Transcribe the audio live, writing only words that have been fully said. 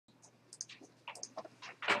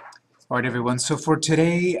All right, everyone. So for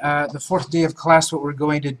today, the fourth day of class, what we're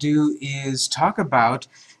going to do is talk about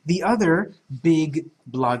the other big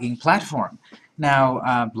blogging platform. Now,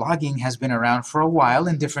 blogging has been around for a while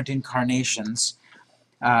in different incarnations.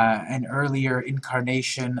 An earlier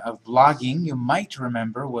incarnation of blogging, you might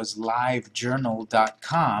remember, was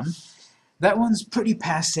livejournal.com. That one's pretty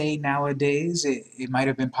passé nowadays. It might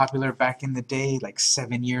have been popular back in the day, like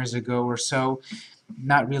 7 years ago or so.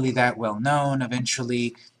 Not really that well known.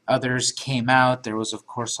 Eventually, others came out. There was, of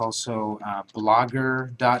course, also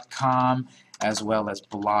blogger.com as well as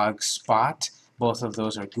Blogspot. Both of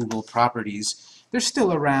those are Google properties. They're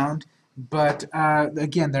still around, but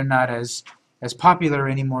again, they're not as popular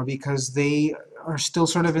anymore because they are still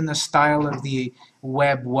sort of in the style of the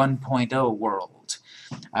Web 1.0 world.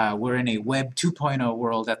 We're in a Web 2.0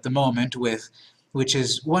 world at the moment, which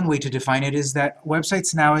is one way to define it, is that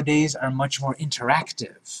websites nowadays are much more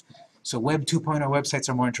interactive. So Web 2.0 websites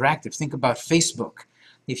are more interactive. Think about Facebook.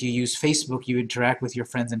 If you use Facebook, you interact with your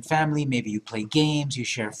friends and family. Maybe you play games, you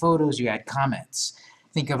share photos, you add comments.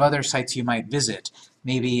 Think of other sites you might visit.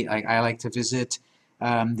 Maybe I like to visit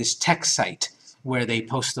this tech site where they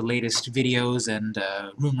post the latest videos and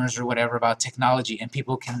rumors or whatever about technology, and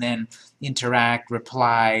people can then interact,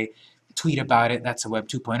 reply, tweet about it. That's a Web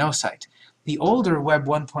 2.0 site. The older Web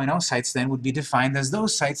 1.0 sites then would be defined as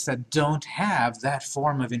those sites that don't have that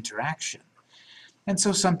form of interaction. And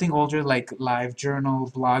so something older like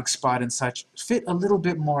LiveJournal, Blogspot, and such fit a little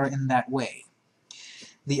bit more in that way.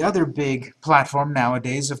 The other big platform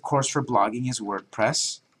nowadays, of course, for blogging is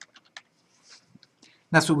WordPress.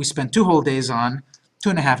 That's what we spent 2 whole days on,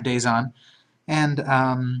 2.5 days on,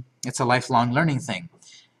 and it's a lifelong learning thing.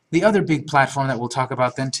 The other big platform that we'll talk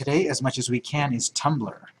about then today, as much as we can, is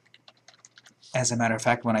Tumblr. As a matter of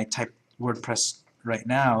fact, when I type WordPress right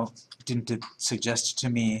now, didn't it suggest to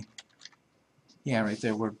me, yeah, right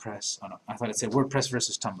there, WordPress. Oh no, I thought it said WordPress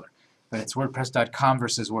versus Tumblr. But it's WordPress.com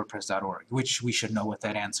versus WordPress.org, which we should know what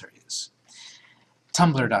that answer is.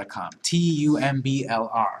 Tumblr.com,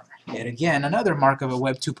 T-U-M-B-L-R. Yet again, another mark of a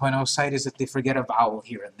Web 2.0 site is that they forget a vowel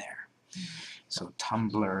here and there. So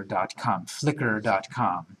Tumblr.com,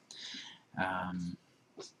 Flickr.com,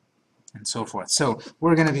 and so forth. So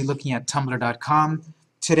we're going to be looking at Tumblr.com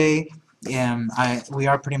today. We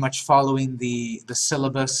are pretty much following the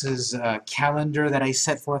syllabus's calendar that I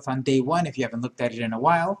set forth on day 1. If you haven't looked at it in a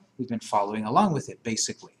while, we've been following along with it,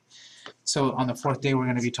 basically. So on the 4th day, we're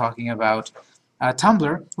going to be talking about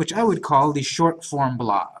Tumblr, which I would call the short-form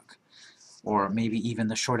blog, or maybe even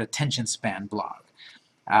the short attention span blog.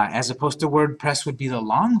 As opposed to WordPress would be the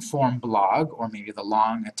long-form blog, or maybe the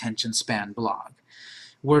long attention span blog.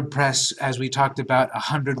 WordPress, as we talked about,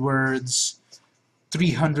 100 words,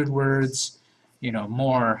 300 words,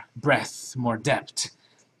 more breadth, more depth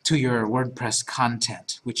to your WordPress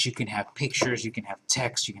content, which you can have pictures, you can have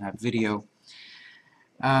text, you can have video.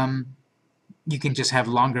 You can just have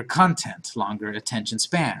longer content, longer attention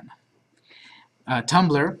span.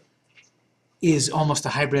 Tumblr is almost a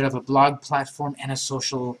hybrid of a blog platform and a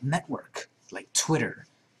social network, like Twitter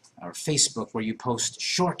or Facebook, where you post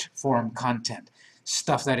short-form content,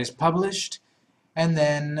 stuff that is published, and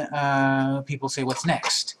then people say, what's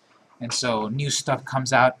next? And so new stuff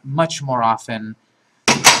comes out much more often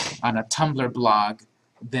on a Tumblr blog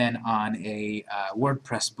than on a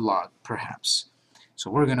WordPress blog, perhaps.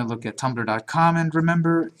 So we're going to look at Tumblr.com, and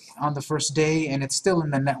remember, on the first day, and it's still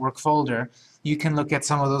in the network folder, you can look at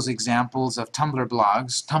some of those examples of Tumblr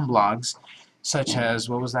blogs, Tumblogs, such as,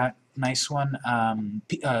 what was that nice one?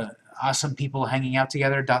 Awesome people hanging out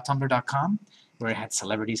together.tumblr.com, where it had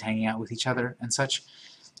celebrities hanging out with each other and such.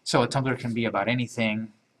 So a Tumblr can be about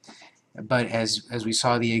anything, but as we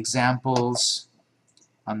saw the examples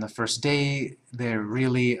on the first day, they're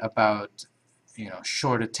really about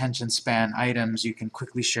short attention span items. You can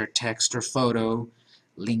quickly share text or photo,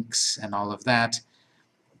 links, and all of that.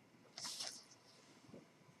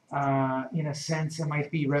 In a sense, it might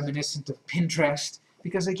be reminiscent of Pinterest,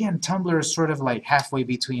 because again, Tumblr is sort of like halfway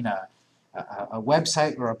between a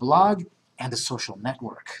website or a blog and a social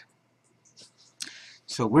network.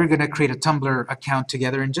 So we're going to create a Tumblr account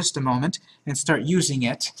together in just a moment and start using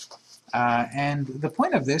it. And the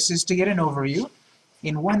point of this is to get an overview.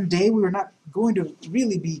 In one day, we're not going to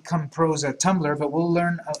really become pros at Tumblr, but we'll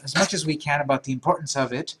learn as much as we can about the importance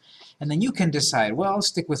of it. And then you can decide, well, I'll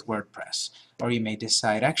stick with WordPress. Or you may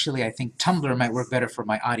decide, actually, I think Tumblr might work better for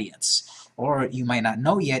my audience. Or you might not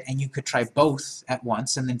know yet, and you could try both at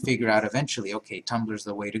once and then figure out eventually, okay, Tumblr's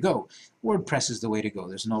the way to go. WordPress is the way to go.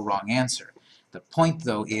 There's no wrong answer. The point,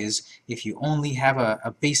 though, is if you only have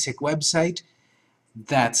a basic website,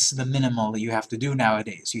 That's the minimal that you have to do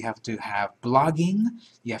nowadays. You have to have blogging,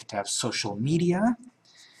 you have to have social media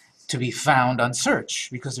to be found on search,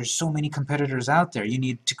 because there's so many competitors out there. You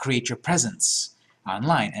need to create your presence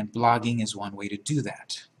online, and blogging is one way to do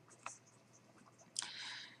that.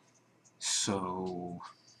 So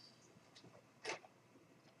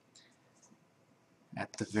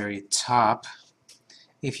at the very top,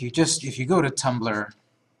 if you go to Tumblr,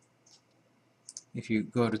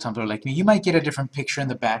 like me, you might get a different picture in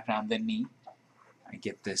the background than me. I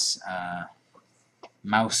get this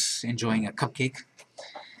mouse enjoying a cupcake.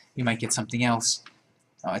 You might get something else.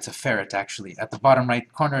 Oh, it's a ferret, actually. At the bottom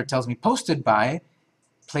right corner, it tells me posted by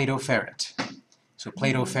Play-Doh Ferret. So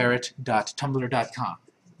platoferret.tumblr.com.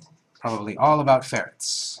 Probably all about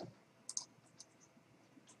ferrets.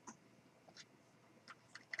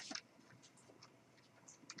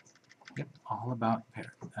 Yep, all about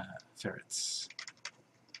ferrets.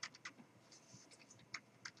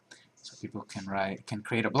 So people can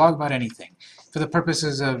create a blog about anything. For the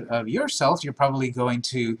purposes of yourself, you're probably going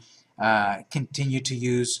to continue to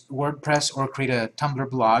use WordPress or create a Tumblr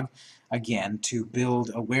blog, again, to build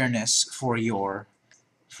awareness for your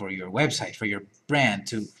website, for your brand,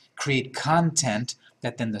 to create content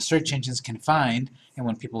that then the search engines can find, and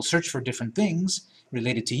when people search for different things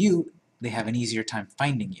related to you, they have an easier time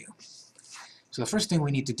finding you. So the first thing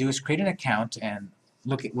we need to do is create an account, and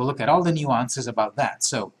we'll look at all the nuances about that.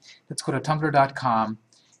 So let's go to tumblr.com.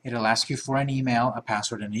 It'll ask you for an email, a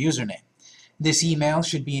password, and a username. This email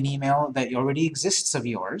should be an email that already exists of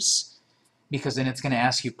yours, because then it's going to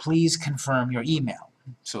ask you, please confirm your email.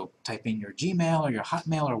 So type in your Gmail or your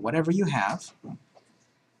Hotmail or whatever you have.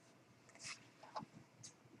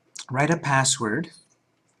 Write a password.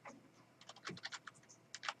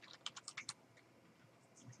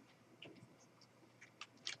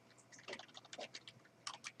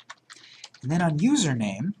 And then on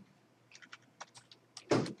username,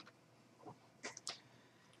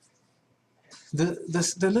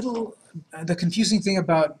 the confusing thing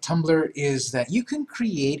about Tumblr is that you can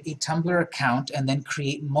create a Tumblr account and then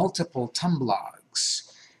create multiple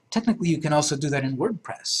Tumblogs. Technically, you can also do that in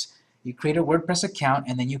WordPress. You create a WordPress account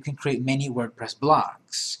and then you can create many WordPress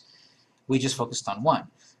blogs. We just focused on one.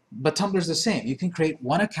 But Tumblr's the same. You can create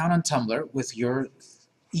one account on Tumblr with your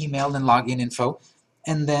email and login info,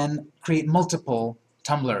 and then create multiple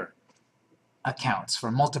Tumblr accounts for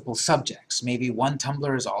multiple subjects. Maybe one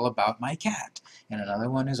Tumblr is all about my cat, and another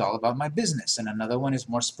one is all about my business, and another one is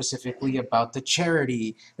more specifically about the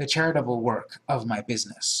charitable work of my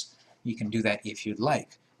business. You can do that if you'd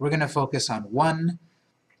like. We're going to focus on one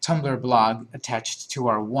Tumblr blog attached to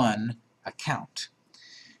our one account.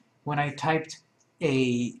 When I typed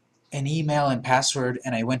an email and password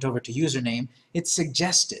and I went over to username, it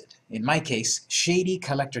suggested, in my case, Shady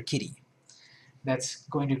Collector Kitty. That's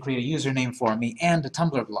going to create a username for me and a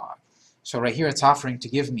Tumblr blog. So right here it's offering to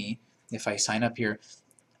give me, if I sign up here,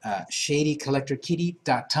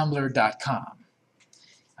 shadycollectorkitty.tumblr.com.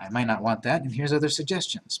 I might not want that, and here's other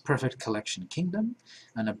suggestions. Perfect Collection Kingdom,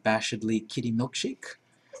 Unabashedly Kitty Milkshake,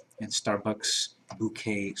 and Starbucks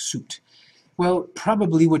Bouquet Suit. Well,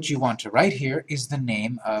 probably what you want to write here is the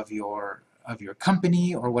name of your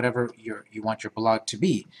company or whatever you want your blog to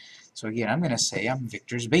be. So again, I'm going to say I'm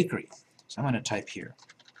Victor's Bakery. So I'm going to type here,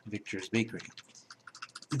 Victor's Bakery.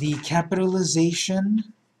 The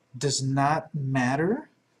capitalization does not matter,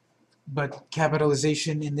 but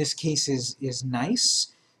capitalization in this case is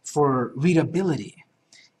nice for readability.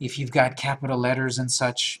 If you've got capital letters and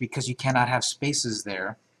such, because you cannot have spaces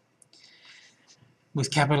there,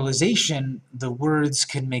 with capitalization, the words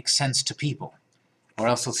can make sense to people. Or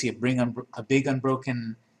else they'll see a big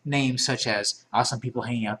unbroken name such as Awesome People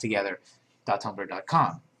Hanging Out Together,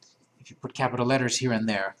 .tumblr.com. If you put capital letters here and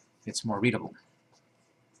there, it's more readable.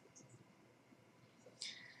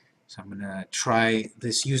 So I'm going to try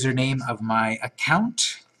this username of my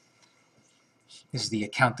account. This is the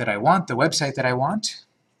account that I want, the website that I want.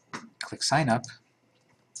 Click Sign Up.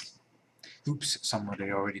 Oops, somebody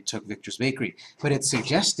already took Victor's Bakery. But it's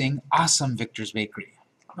suggesting Awesome Victor's Bakery.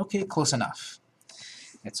 Okay, close enough.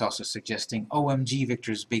 It's also suggesting OMG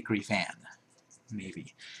Victor's Bakery fan.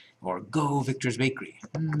 Maybe. Or Go Victor's Bakery.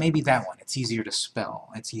 Maybe that one. It's easier to spell.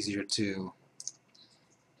 It's easier to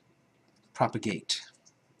propagate.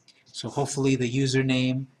 So hopefully the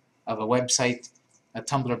username of a website, a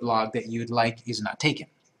Tumblr blog that you'd like is not taken.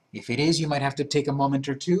 If it is, you might have to take a moment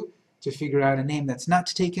or two to figure out a name that's not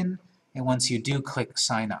taken, and once you do, click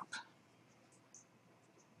Sign Up.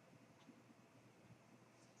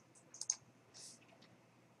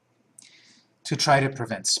 To try to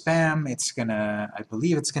prevent spam, I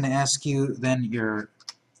believe it's gonna ask you then your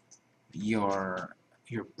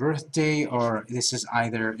your birthday, or this is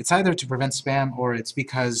it's either to prevent spam, or it's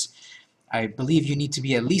because I believe you need to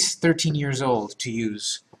be at least 13 years old to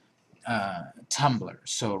use Tumblr.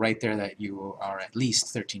 So right there that you are at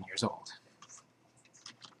least 13 years old.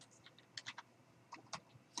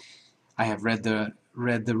 I have read the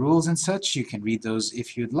rules and such. You can read those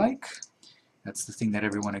if you'd like. That's the thing that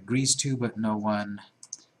everyone agrees to, but no one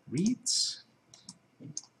reads.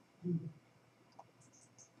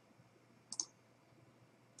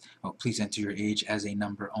 Oh, please enter your age as a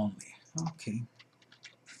number only. Okay.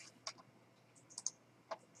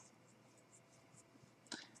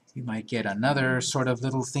 You might get another sort of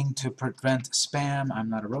little thing to prevent spam.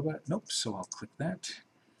 I'm not a robot. Nope, so I'll click that.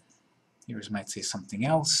 Yours might say something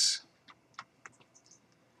else.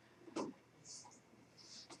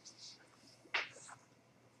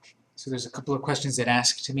 So there's a couple of questions that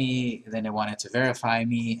asked me, then it wanted to verify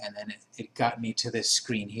me, and then it got me to this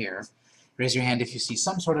screen here. Raise your hand if you see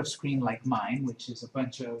some sort of screen like mine, which is a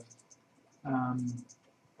bunch of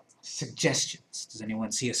suggestions. Does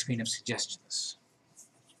anyone see a screen of suggestions?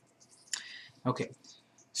 Okay,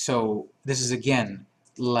 so this is again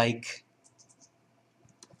like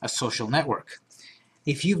a social network.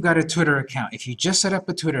 If you've got a Twitter account, if you just set up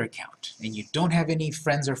a Twitter account and you don't have any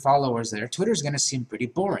friends or followers there, Twitter's going to seem pretty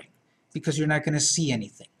boring because you're not going to see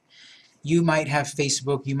anything. You might have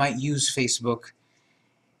Facebook, you might use Facebook,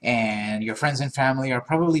 and your friends and family are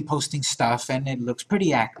probably posting stuff and it looks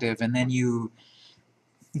pretty active, and then you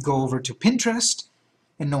go over to Pinterest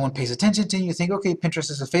and no one pays attention to you. You think, okay,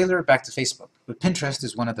 Pinterest is a failure, back to Facebook. But Pinterest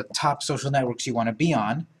is one of the top social networks you want to be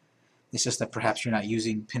on. It's just that perhaps you're not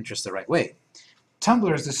using Pinterest the right way.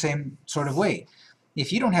 Tumblr is the same sort of way.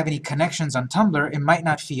 If you don't have any connections on Tumblr, it might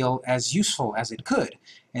not feel as useful as it could.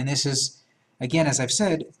 And this is, again, as I've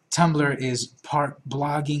said, Tumblr is part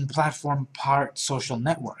blogging platform, part social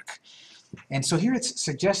network. And so here it's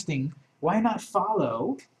suggesting, why not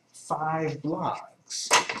follow 5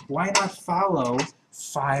 blogs? Why not follow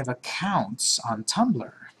 5 accounts on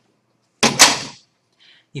Tumblr?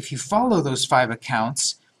 If you follow those 5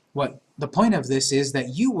 accounts, what the point of this is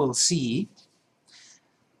that you will see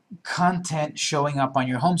content showing up on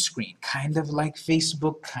your home screen, kind of like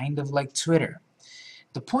Facebook, kind of like Twitter.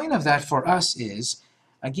 The point of that for us is,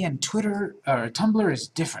 again, Twitter or Tumblr is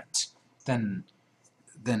different than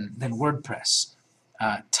WordPress.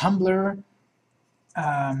 Tumblr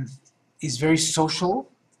is very social,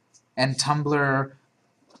 and Tumblr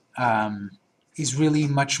is really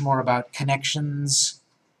much more about connections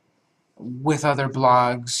with other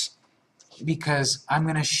blogs, because I'm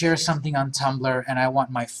going to share something on Tumblr and I want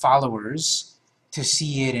my followers to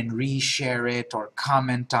see it and reshare it or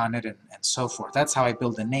comment on it and so forth. That's how I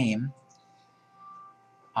build a name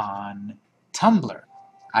on Tumblr.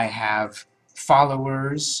 I have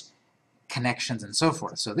followers, connections, and so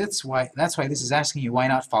forth. So that's why this is asking you, why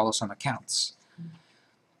not follow some accounts?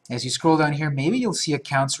 As you scroll down here, maybe you'll see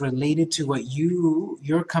accounts related to what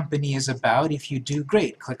your company is about. If you do,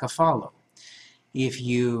 great, click a follow. If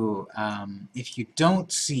you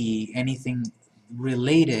don't see anything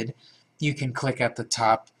related, you can click at the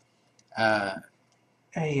top a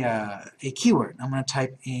keyword. I'm going to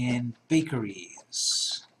type in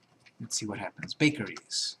bakeries. Let's see what happens.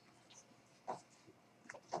 Bakeries.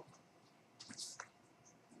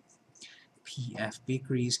 PF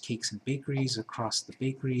bakeries, cakes and bakeries, across the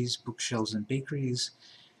bakeries, bookshelves and bakeries.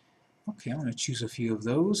 Okay, I'm going to choose a few of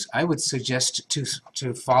those. I would suggest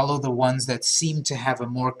to follow the ones that seem to have a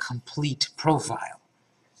more complete profile.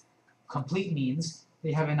 Complete means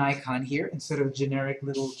they have an icon here instead of generic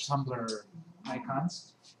little Tumblr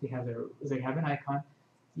icons. They have an icon.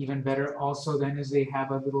 Even better also then is they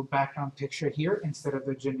have a little background picture here instead of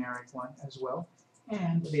the generic one as well.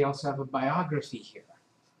 And they also have a biography here.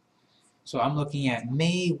 So I'm looking at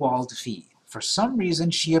May Waldfee. For some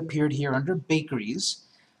reason she appeared here under bakeries,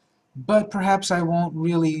 but perhaps I won't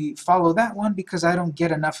really follow that one because I don't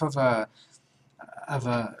get enough of a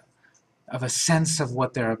sense of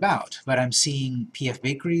what they're about. But I'm seeing PF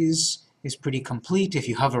Bakeries is pretty complete. If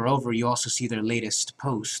you hover over, you also see their latest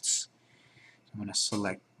posts. I'm going to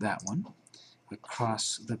select that one.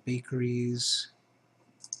 Across the bakeries.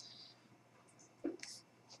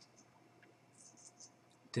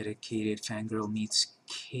 Dedicated Fangirl Meets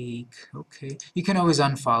Cake. Okay. You can always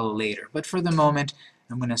unfollow later, but for the moment,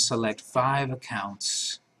 I'm going to select 5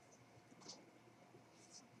 accounts.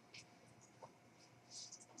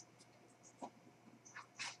 I'm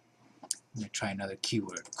going to try another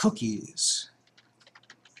keyword. Cookies.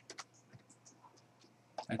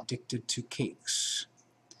 Addicted to cakes.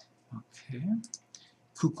 Okay.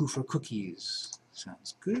 Cuckoo for cookies.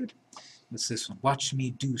 Sounds good. What's this one? Watch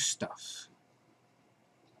me do stuff.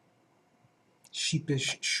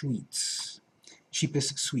 Sheepish Sweets. Sheepish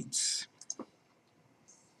Sweets.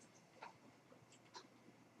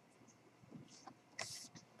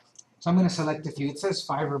 So I'm going to select a few. It says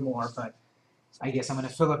 5 or more, but I guess I'm going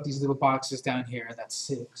to fill up these little boxes down here. That's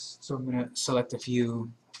 6. So I'm going to select a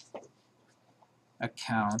few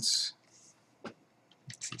accounts.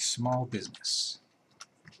 Let's see, small business.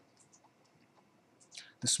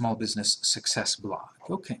 The Small Business Success Blog.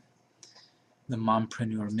 Okay. The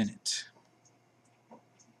Mompreneur Minute.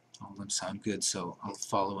 All of them sound good, so I'll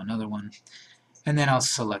follow another one. And then I'll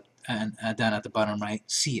select, and down at the bottom right,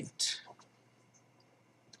 see it.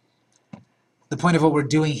 The point of what we're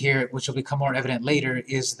doing here, which will become more evident later,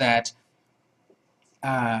 is that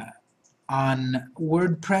on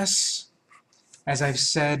WordPress, as I've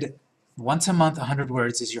said, once a month, 100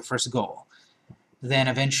 words is your first goal. Then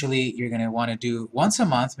eventually you're going to want to do once a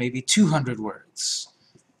month, maybe 200 words.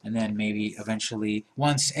 And then maybe eventually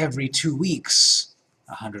once every 2 weeks,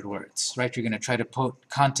 100 words, right? You're going to try to put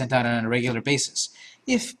content out on a regular basis.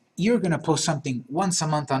 If you're going to post something once a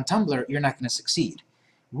month on Tumblr, you're not going to succeed.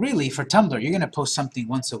 Really, for Tumblr, you're going to post something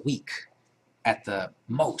once a week at the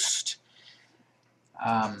most.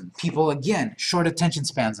 People, again, short attention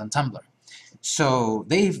spans on Tumblr. So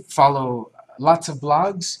they follow lots of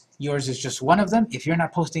blogs. Yours is just one of them. If you're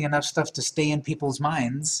not posting enough stuff to stay in people's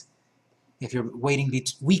minds, if you're waiting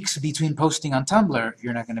weeks between posting on Tumblr,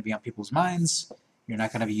 you're not going to be on people's minds. You're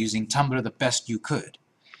not going to be using Tumblr the best you could.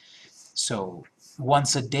 So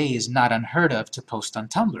once a day is not unheard of to post on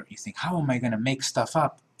Tumblr. You think, how am I going to make stuff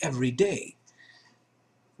up every day?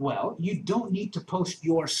 Well, you don't need to post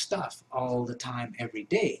your stuff all the time every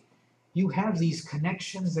day. You have these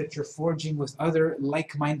connections that you're forging with other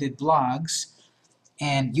like-minded blogs,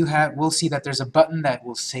 and we'll see that there's a button that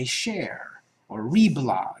will say share or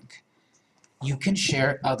reblog. You can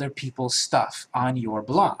share other people's stuff on your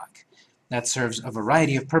blog. That serves a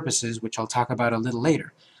variety of purposes, which I'll talk about a little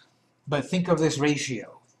later. But think of this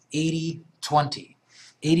ratio, 80-20,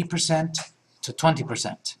 80% to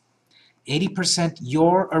 20%. 80%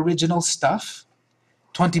 your original stuff,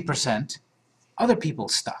 20% other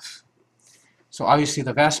people's stuff. So obviously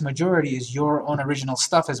the vast majority is your own original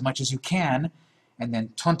stuff as much as you can, and then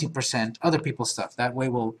 20% other people's stuff. That way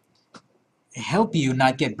will help you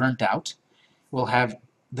not get burnt out. We'll have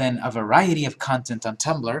then a variety of content on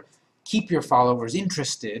Tumblr. Keep your followers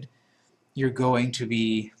interested. You're going to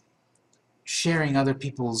be sharing other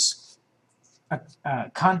people's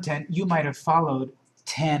content. You might have followed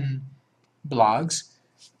 10 blogs,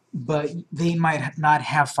 but they might not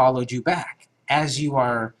have followed you back. As you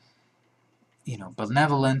are,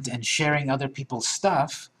 benevolent and sharing other people's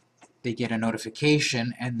stuff, they get a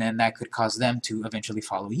notification, and then that could cause them to eventually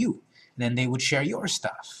follow you. Then they would share your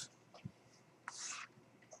stuff.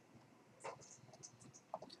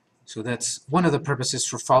 So that's one of the purposes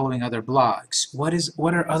for following other blogs.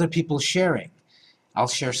 What are other people sharing? I'll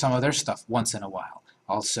share some of their stuff once in a while.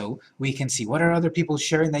 Also, we can see what are other people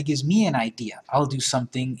sharing that gives me an idea. I'll do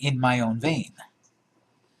something in my own vein.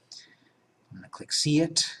 I'm going to click see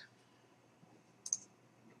it.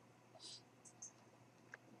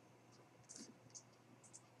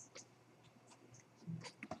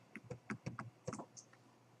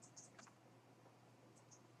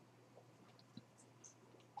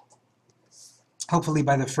 Hopefully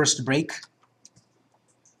by the end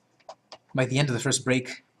of the first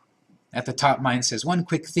break, at the top mine says, one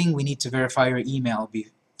quick thing, we need to verify your email,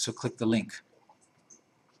 so click the link.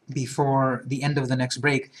 Before the end of the next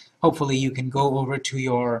break, hopefully you can go over to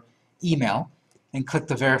your email and click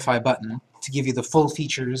the verify button to give you the full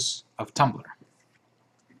features of Tumblr.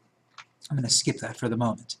 I'm going to skip that for the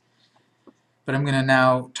moment. But I'm going to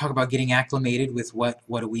now talk about getting acclimated with what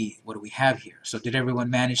do we have here. So did everyone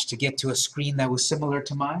manage to get to a screen that was similar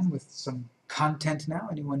to mine with some content now?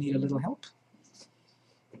 Anyone need a little help?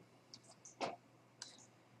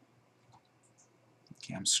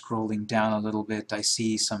 Okay, I'm scrolling down a little bit. I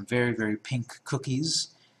see some very, very pink cookies.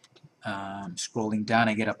 Scrolling down,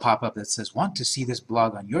 I get a pop-up that says, want to see this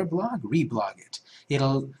blog on your blog? Reblog it.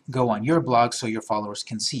 It'll go on your blog so your followers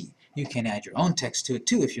can see. You can add your own text to it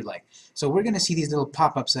too if you like. So we're going to see these little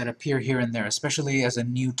pop-ups that appear here and there, especially as a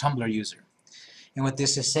new Tumblr user. And what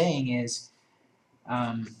this is saying is,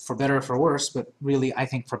 for better or for worse, but really I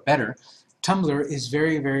think for better, Tumblr is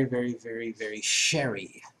very, very, very, very, very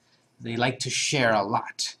share-y. They like to share a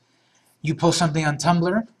lot. You post something on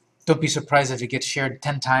Tumblr, don't be surprised if it gets shared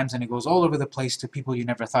 10 times and it goes all over the place to people you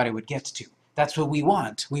never thought it would get to. That's what we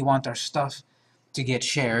want. We want our stuff to get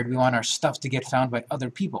shared. We want our stuff to get found by other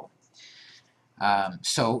people.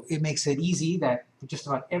 So it makes it easy that just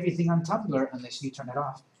about everything on Tumblr, unless you turn it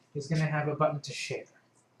off, is going to have a button to share.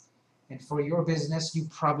 And for your business, you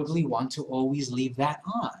probably want to always leave that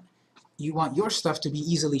on. You want your stuff to be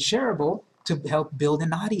easily shareable to help build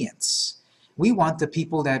an audience. We want the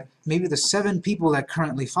people that, maybe the 7 people that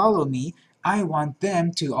currently follow me, I want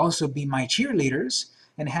them to also be my cheerleaders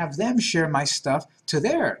and have them share my stuff to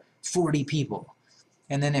their 40 people.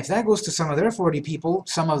 And then if that goes to some of their 40 people,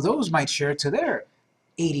 some of those might share to their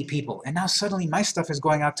 80 people. And now suddenly my stuff is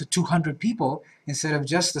going out to 200 people instead of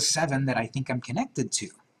just the 7 that I think I'm connected to.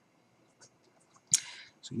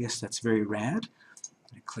 So yes, that's very rad.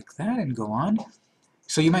 I click that and go on.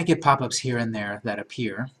 So you might get pop-ups here and there that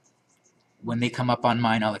appear. When they come up on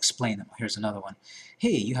mine, I'll explain them. Here's another one.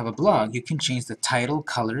 Hey, you have a blog. You can change the title,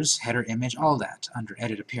 colors, header, image, all that under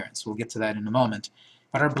Edit Appearance. We'll get to that in a moment.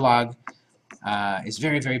 But our blog is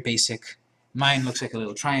very, very basic. Mine looks like a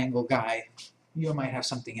little triangle guy. You might have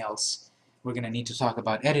something else. We're going to need to talk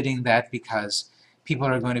about editing that because people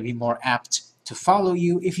are going to be more apt to follow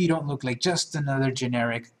you if you don't look like just another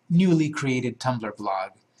generic, newly created Tumblr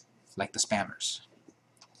blog like the spammers.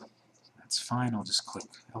 That's fine. I'll just click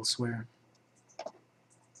elsewhere.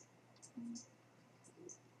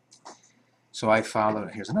 So I follow,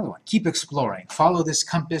 here's another one. Keep exploring. Follow this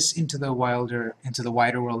compass into the wider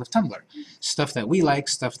world of Tumblr. Stuff that we like,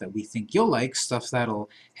 stuff that we think you'll like, stuff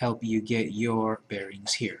that'll help you get your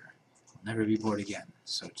bearings here. You'll never be bored again.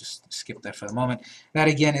 So just skip that for the moment. That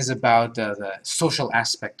again is about the social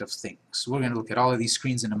aspect of things. We're going to look at all of these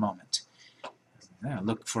screens in a moment.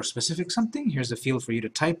 Look for specific something. Here's a field for you to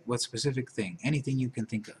type what specific thing. Anything you can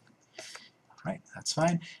think of. Right, that's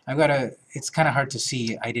fine. It's kind of hard to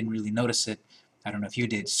see. I didn't really notice it. I don't know if you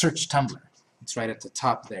did. Search Tumblr. It's right at the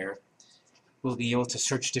top there. We'll be able to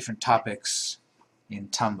search different topics in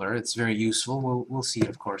Tumblr. It's very useful. We'll see it,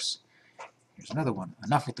 of course. Here's another one.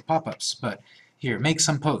 Enough with the pop-ups. But here, make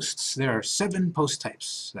some posts. There are 7 post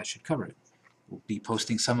types. That should cover it. We'll be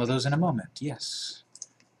posting some of those in a moment. Yes.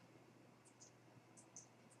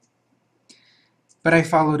 But I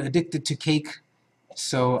followed Addicted to Cake,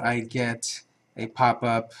 so I get a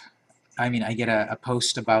pop-up. I get a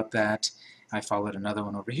post about that. I followed another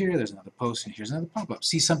one over here. There's another post, and here's another pop-up.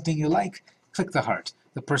 See something you like? Click the heart.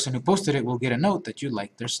 The person who posted it will get a note that you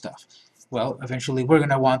like their stuff. Well, eventually we're going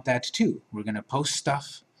to want that too. We're going to post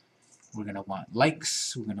stuff. We're going to want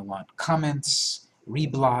likes. We're going to want comments,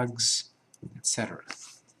 reblogs, etc.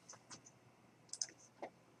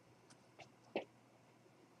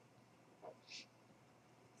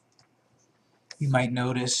 You might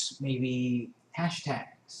notice maybe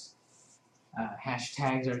hashtags.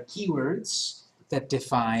 Hashtags are keywords that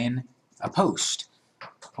define a post,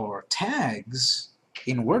 or tags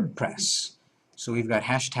in WordPress. So we've got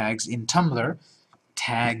hashtags in Tumblr,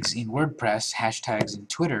 tags in WordPress, hashtags in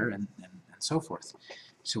Twitter, and so forth.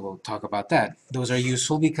 So we'll talk about that. Those are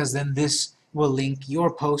useful because then this will link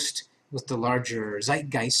your post with the larger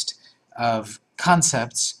zeitgeist of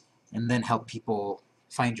concepts and then help people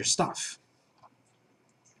find your stuff.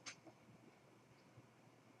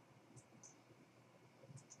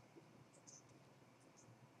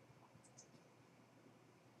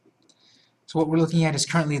 So what we're looking at is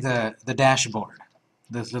currently the dashboard,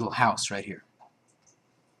 this little house right here.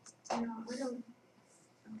 No, I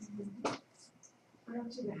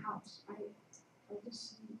don't see the house. I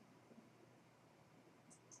just see,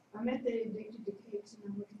 I'm at the Addicted to Cakes and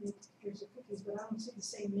I'm looking at the pictures of cookies, but I don't see the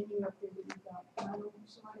same menu up there that you got. I don't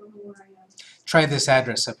know where I am. Try this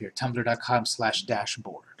address up here,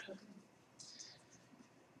 tumblr.com/dashboard. Okay.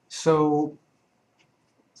 So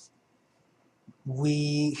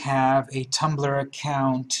we have a Tumblr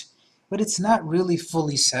account, but it's not really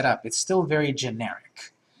fully set up. It's still very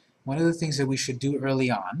generic. One of the things that we should do early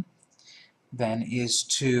on then is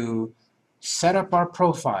to set up our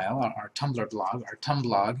profile, our Tumblr blog, our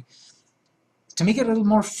Tumblog, to make it a little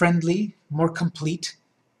more friendly, more complete,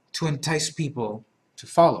 to entice people to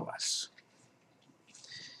follow us.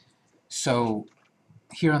 So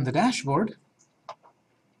here on the dashboard,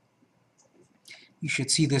 you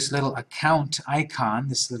should see this little account icon,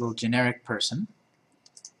 this little generic person.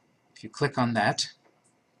 If you click on that,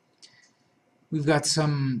 we've got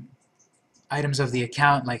some items of the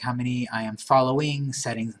account, like how many I am following,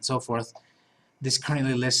 settings, and so forth. This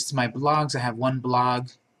currently lists my blogs. I have one blog,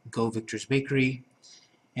 Go Victor's Bakery.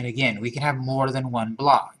 And again, we can have more than one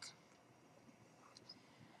blog.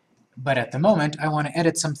 But at the moment, I want to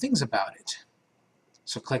edit some things about it.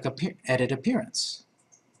 So click Edit Appearance.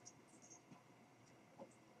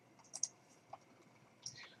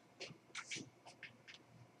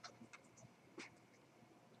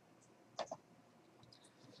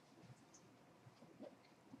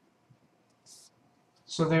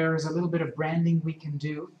 So there's a little bit of branding we can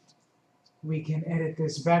do. We can edit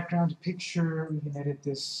this background picture, we can edit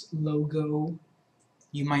this logo.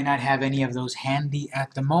 You might not have any of those handy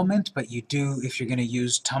at the moment, but you do, if you're going to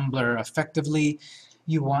use Tumblr effectively,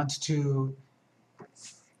 you want to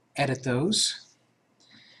edit those.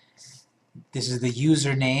 This is the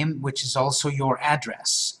username, which is also your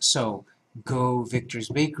address. So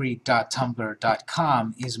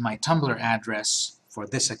govictorsbakery.tumblr.com is my Tumblr address for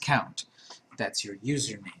this account. That's your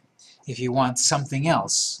username. If you want something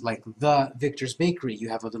else, like the Victor's Bakery, you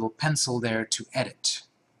have a little pencil there to edit.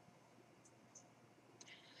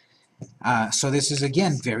 So this is,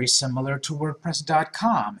 again, very similar to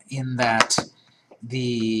WordPress.com in that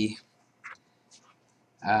the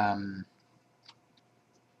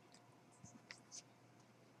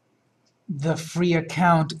free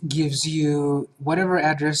account gives you whatever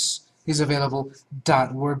address is available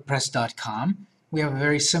 .wordpress.com. We have a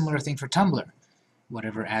very similar thing for Tumblr,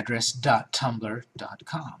 whatever address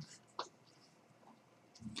 .tumblr.com.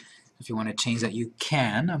 If you want to change that, you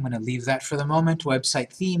can. I'm going to leave that for the moment.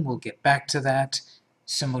 Website theme, we'll get back to that.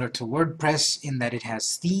 Similar to WordPress in that it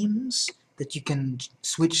has themes that you can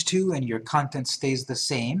switch to and your content stays the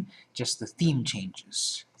same, just the theme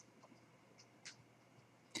changes.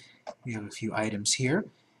 We have a few items here,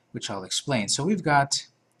 which I'll explain. So we've got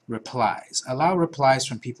replies. Allow replies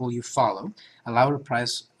from people you follow. Allow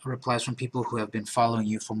replies from people who have been following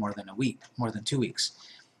you for more than a week, more than 2 weeks.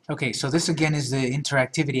 Okay, so this again is the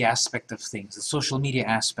interactivity aspect of things, the social media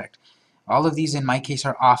aspect. All of these in my case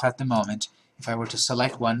are off at the moment. If I were to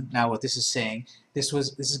select one, now what this is saying, this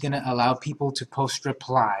is going to allow people to post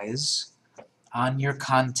replies on your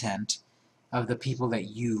content of the people that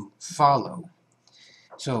you follow.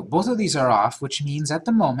 So both of these are off, which means at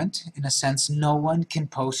the moment, in a sense, no one can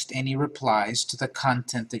post any replies to the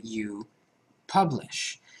content that you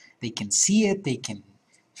publish. They can see it, they can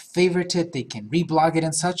favorite it, they can reblog it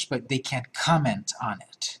and such, but they can't comment on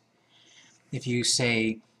it. If you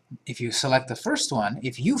select the first one,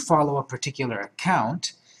 if you follow a particular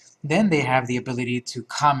account, then they have the ability to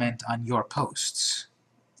comment on your posts.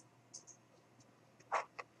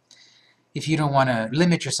 If you don't want to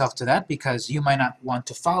limit yourself to that, because you might not want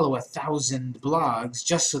to follow 1,000 blogs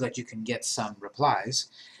just so that you can get some replies,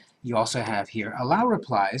 you also have here allow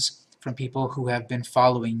replies from people who have been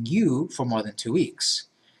following you for more than 2 weeks.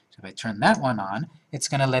 So if I turn that one on, it's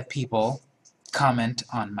going to let people comment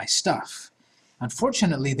on my stuff.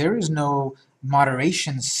 Unfortunately, there is no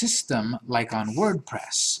moderation system like on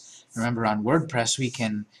WordPress. Remember, on WordPress, we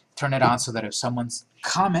can turn it on so that if someone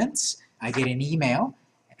comments, I get an email,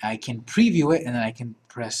 I can preview it, and then I can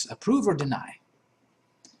press approve or deny.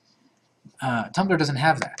 Tumblr doesn't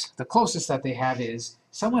have that. The closest that they have is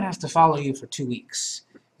someone has to follow you for 2 weeks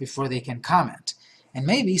before they can comment. And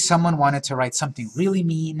maybe someone wanted to write something really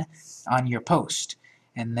mean on your post,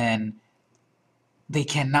 and then they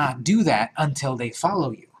cannot do that until they follow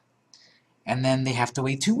you. And then they have to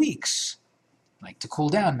wait 2 weeks, like to cool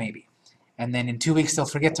down maybe. And then in 2 weeks they'll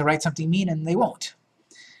forget to write something mean and they won't.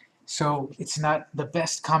 So it's not the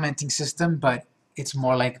best commenting system, but it's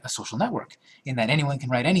more like a social network in that anyone can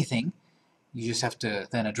write anything. You just have to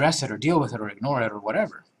then address it or deal with it or ignore it or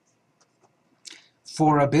whatever.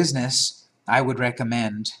 For a business, I would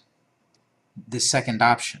recommend this second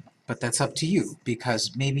option, but that's up to you,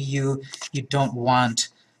 because maybe you don't want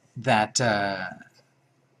that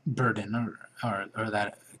burden or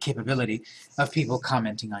that capability of people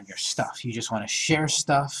commenting on your stuff. You just want to share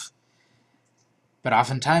stuff. But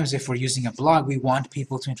oftentimes, if we're using a blog, we want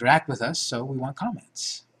people to interact with us, so we want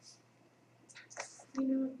comments. You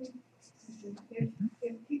know,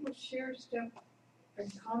 if people share stuff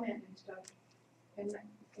and comment and stuff, and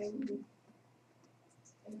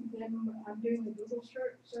then I'm doing the Google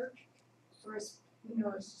search for a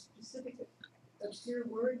specific obscure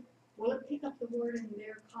word, will it pick up the word in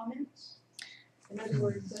their comments? In other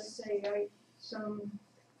words, let's say some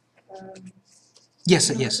Yes,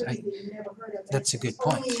 that you never heard of, that's a good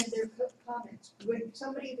point. Only in their comments. Would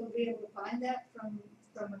somebody be able to find that from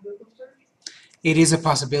a Google search? It is a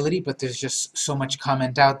possibility, but there's just so much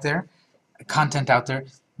content out there.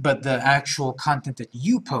 But the actual content that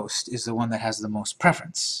you post is the one that has the most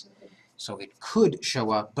preference. Okay. So it could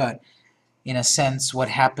show up, but in a sense, what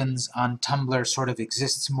happens on Tumblr sort of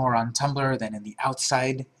exists more on Tumblr than in the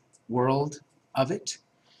outside world of it.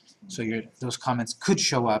 So those comments could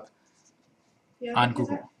show up on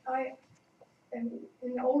Google. And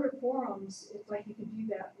in the older forums, it's like you can do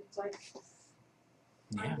that. It's like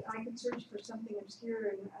Yeah. I can search for something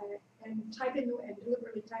obscure and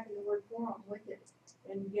deliberately type in the word forum with it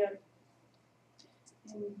and get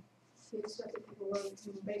stuff that people wrote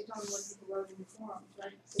based on what people wrote in the forums,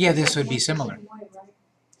 right? So Yeah, this would be similar. Way, right?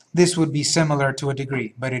 This would be similar to a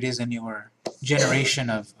degree, but it is a newer generation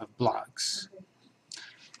of blogs. Okay.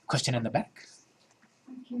 Question in the back?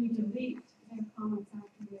 Can you delete their comments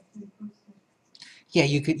after they've been posted? Yeah,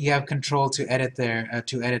 you have control to edit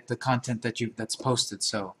the content that's posted,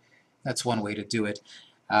 so that's one way to do it.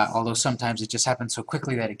 Although sometimes it just happens so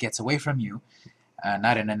quickly that it gets away from you,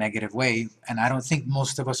 not in a negative way, and I don't think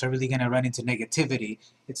most of us are really going to run into negativity.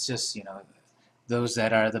 It's just, those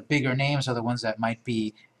that are the bigger names are the ones that might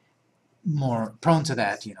be more prone to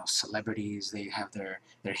that. Celebrities, they have their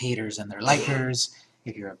haters and their likers.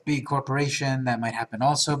 If you're a big corporation, that might happen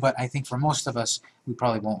also, but I think for most of us, we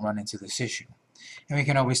probably won't run into this issue. And we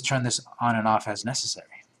can always turn this on and off as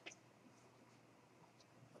necessary.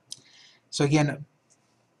 So again,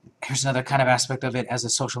 here's another kind of aspect of it as a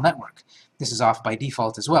social network. This is off by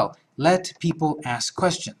default as well. Let people ask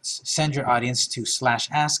questions. Send your audience to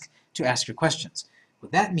 /ask to ask your questions.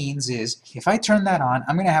 What that means is, if I turn that on,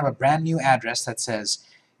 I'm going to have a brand new address that says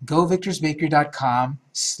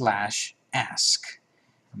govictorsbakery.com/ask.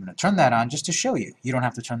 I'm going to turn that on just to show you. You don't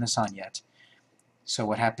have to turn this on yet. So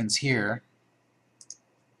what happens here,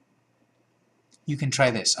 you can try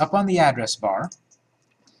this. Up on the address bar,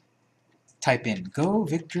 type in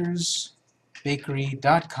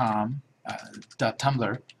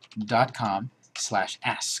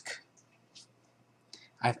govictorsbakery.com.tumblr.com/ask.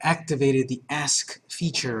 I've activated the ask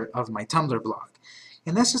feature of my Tumblr blog.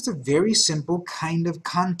 And that's just a very simple kind of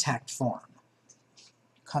contact form,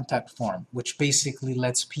 which basically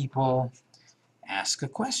lets people ask a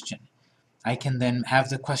question. I can then have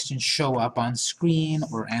the question show up on screen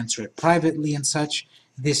or answer it privately and such.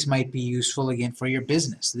 This might be useful again for your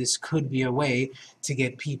business. This could be a way to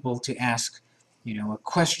get people to ask, a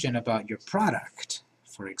question about your product,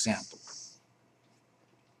 for example.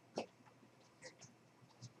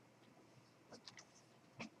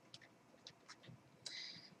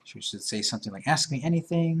 So you should say something like, ask me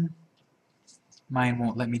anything. Mine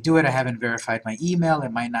won't let me do it. I haven't verified my email.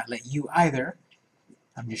 It might not let you either.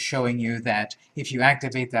 I'm just showing you that if you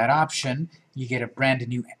activate that option, you get a brand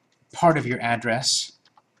new part of your address,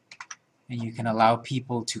 and you can allow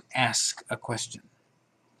people to ask a question.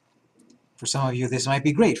 For some of you, this might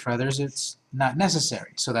be great. For others, it's not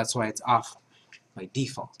necessary. So that's why it's off by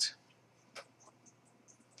default.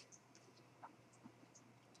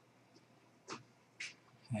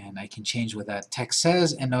 And I can change what that text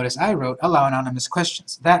says, and notice I wrote allow anonymous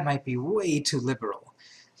questions. That might be way too liberal.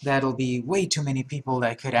 That'll be way too many people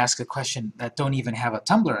that could ask a question that don't even have a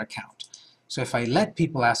Tumblr account. So if I let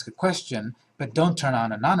people ask a question, but don't turn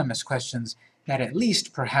on anonymous questions, that at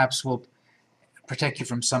least perhaps will protect you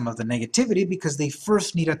from some of the negativity, because they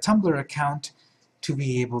first need a Tumblr account to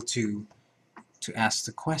be able to ask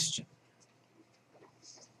the question.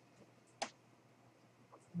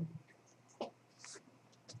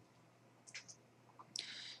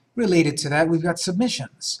 Related to that, we've got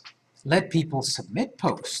submissions. Let people submit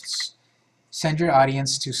posts. Send your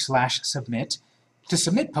audience to /submit to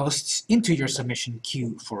submit posts into your submission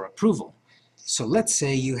queue for approval. So let's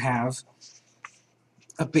say you have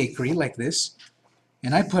a bakery like this,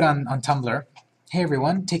 and I put on Tumblr, hey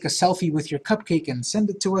everyone, take a selfie with your cupcake and send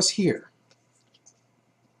it to us here.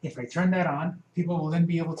 If I turn that on, people will then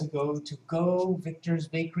be able to go to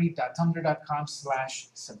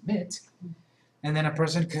govictorsbakery.tumblr.com/submit, and then a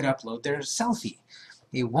person could upload their selfie.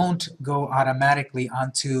 It won't go automatically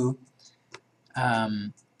onto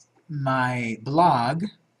my blog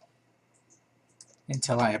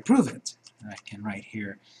until I approve it. I can write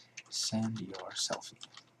here, send your selfie.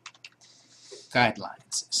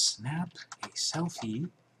 Guidelines. Snap a selfie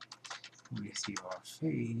with your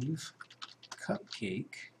fave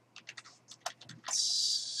cupcake and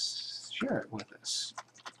share it with us.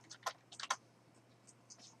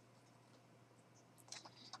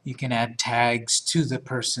 You can add tags to the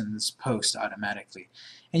person's post automatically.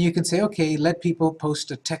 And you can say, okay, let people post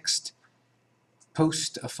a text,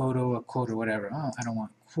 post a photo, a quote, or whatever. Oh, I don't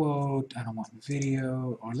want quote, I don't want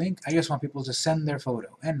video or link. I just want people to send their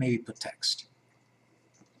photo and maybe put text.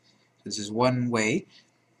 This is one way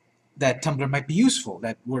that Tumblr might be useful,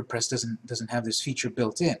 that WordPress doesn't have this feature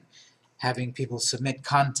built in. Having people submit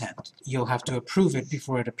content. You'll have to approve it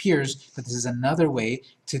before it appears, but this is another way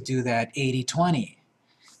to do that 80-20.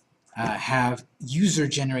 Have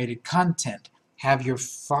user-generated content. Have your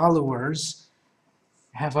followers,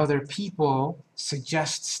 have other people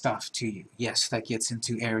suggest stuff to you. Yes, that gets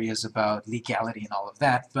into areas about legality and all of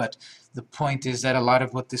that, but the point is that a lot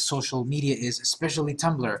of what this social media is, especially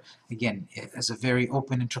Tumblr, again, it has a very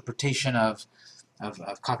open interpretation of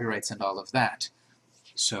copyrights and all of that.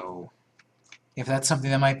 So if that's something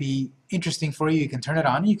that might be interesting for you, you can turn it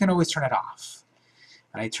on, and you can always turn it off.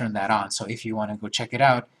 But I turned that on, so if you want to go check it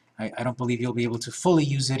out, I don't believe you'll be able to fully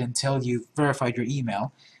use it until you've verified your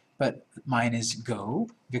email, but mine is go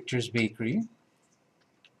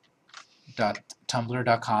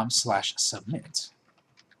victorsbakery.tumblr.com/submit.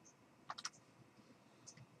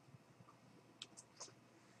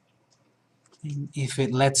 If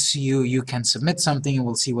it lets you, you can submit something and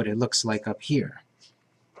we'll see what it looks like up here.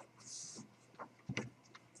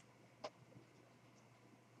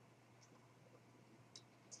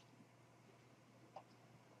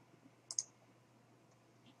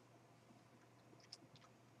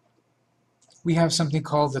 We have something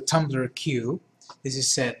called the Tumblr queue. This is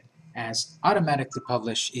set as automatically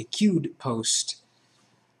publish a queued post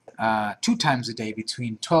 2 times a day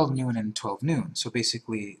between 12 noon and 12 noon, so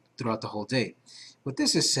basically throughout the whole day. What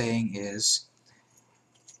this is saying is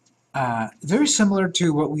very similar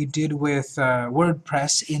to what we did with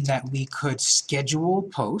WordPress in that we could schedule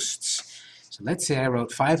posts. So let's say I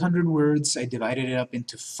wrote 500 words, I divided it up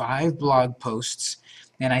into 5 blog posts,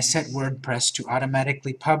 and I set WordPress to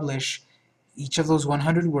automatically publish each of those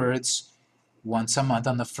 100 words once a month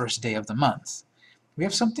on the first day of the month. We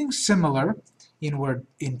have something similar in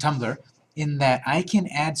Tumblr in that I can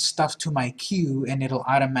add stuff to my queue and it'll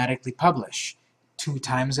automatically publish 2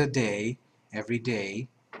 times a day, every day,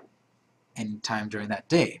 any time during that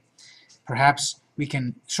day. Perhaps we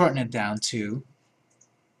can shorten it down to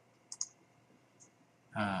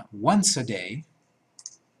once a day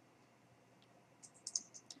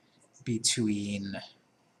between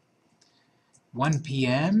 1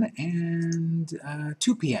 p.m. and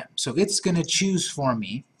 2 p.m. So it's going to choose for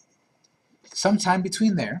me sometime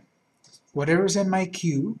between there, whatever's in my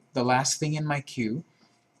queue, the last thing in my queue,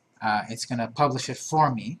 it's going to publish it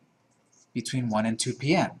for me between 1 and 2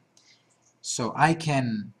 p.m. So I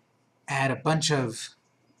can add a bunch of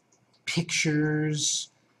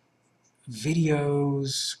pictures,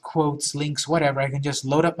 videos, quotes, links, whatever. I can just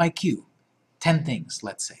load up my queue, 10 things,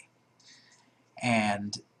 let's say.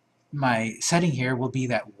 And my setting here will be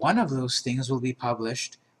that one of those things will be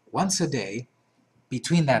published once a day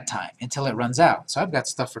between that time until it runs out. So I've got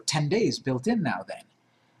stuff for 10 days built in now then.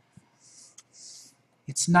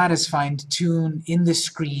 It's not as fine-tuned in this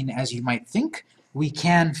screen as you might think. We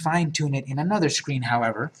can fine-tune it in another screen,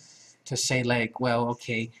 however, to say like, well,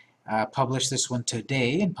 okay, publish this one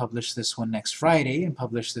today, and publish this one next Friday, and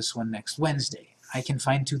publish this one next Wednesday. I can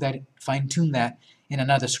fine-tune that in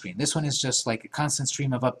another screen. This one is just like a constant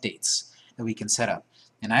stream of updates that we can set up.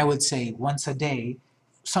 And I would say once a day,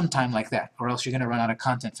 sometime like that, or else you're going to run out of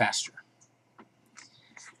content faster.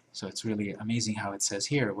 So it's really amazing how it says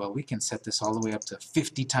here, well, we can set this all the way up to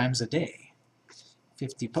 50 times a day,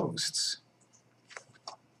 50 posts.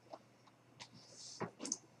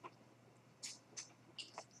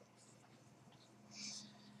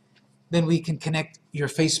 Then we can connect your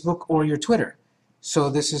Facebook or your Twitter.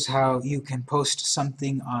 So this is how you can post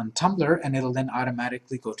something on Tumblr and it'll then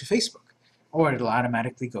automatically go to Facebook, or it'll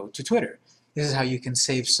automatically go to Twitter. This is how you can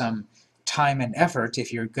save some time and effort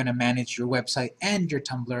if you're going to manage your website and your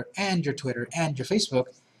Tumblr and your Twitter and your Facebook.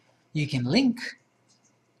 You can link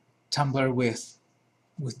Tumblr with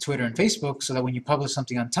Twitter and Facebook so that when you publish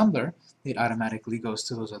something on Tumblr, it automatically goes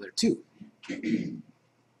to those other two.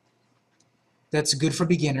 That's good for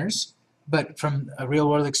beginners, but from a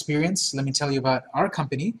real-world experience, let me tell you about our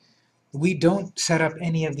company. We don't set up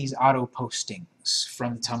any of these auto postings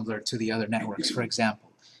from Tumblr to the other networks, for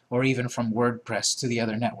example, or even from WordPress to the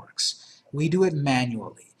other networks. We do it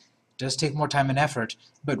manually. It does take more time and effort,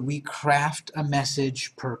 but we craft a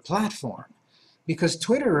message per platform. Because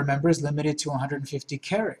Twitter, remember, is limited to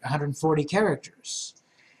 140 characters.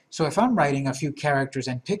 So if I'm writing a few characters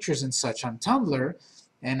and pictures and such on Tumblr,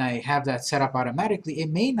 and I have that set up automatically, it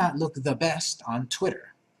may not look the best on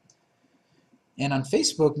Twitter. And on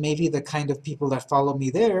Facebook, maybe the kind of people that follow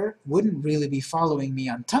me there wouldn't really be following me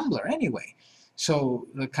on Tumblr anyway. So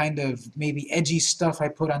the kind of maybe edgy stuff I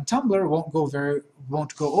put on Tumblr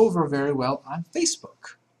won't go over very well on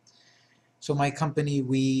Facebook. So my company,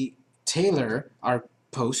 we tailor our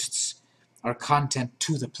posts, our content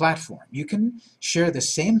to the platform. You can share the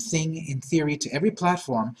same thing in theory to every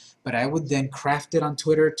platform, but I would then craft it on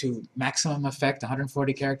Twitter to maximum effect,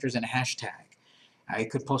 140 characters and a hashtag. I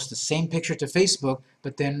could post the same picture to Facebook,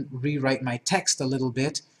 but then rewrite my text a little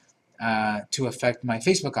bit to affect my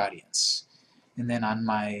Facebook audience. And then on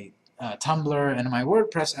my Tumblr and my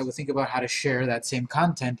WordPress, I would think about how to share that same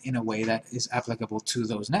content in a way that is applicable to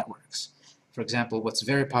those networks. For example, what's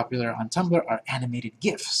very popular on Tumblr are animated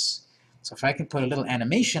GIFs. So if I can put a little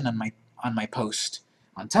animation on my post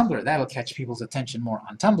on Tumblr, that'll catch people's attention more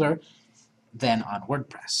on Tumblr than on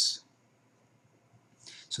WordPress.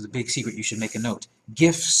 So the big secret, you should make a note,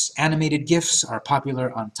 GIFs, animated GIFs are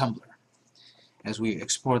popular on Tumblr. As we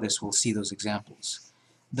explore this, we'll see those examples.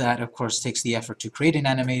 That, of course, takes the effort to create an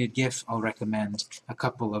animated GIF. I'll recommend a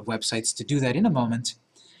couple of websites to do that in a moment.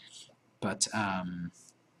 But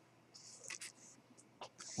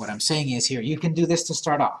what I'm saying is here, you can do this to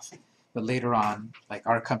start off. But later on, like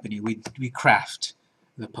our company, we craft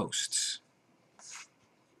the posts.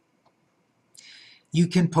 You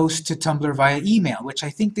can post to Tumblr via email, which I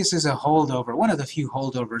think this is a holdover, one of the few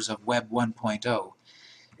holdovers of Web 1.0.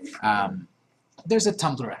 There's a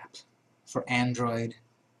Tumblr app for Android,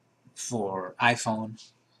 for iPhone,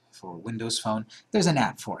 for Windows Phone. There's an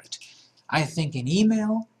app for it. I think an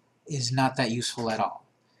email is not that useful at all.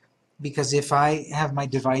 Because if I have my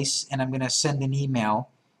device and I'm going to send an email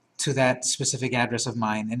to that specific address of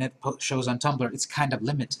mine and it shows on Tumblr, it's kind of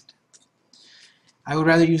limited. I would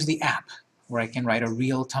rather use the app where I can write a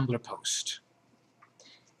real Tumblr post.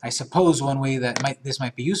 I suppose one way that this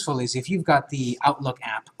might be useful is if you've got the Outlook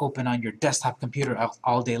app open on your desktop computer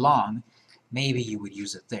all day long, maybe you would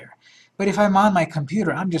use it there. But if I'm on my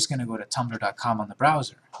computer, I'm just going to go to tumblr.com on the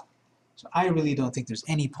browser. So I really don't think there's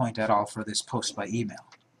any point at all for this post by email.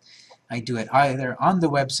 I do it either on the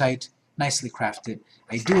website, nicely crafted.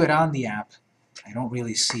 I do it on the app. I don't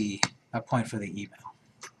really see a point for the email.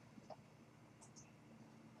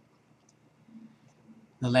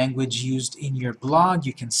 The language used in your blog,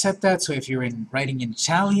 you can set that. So if you're writing in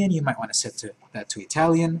Italian, you might want to set that to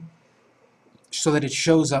Italian so that it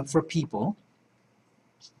shows up for people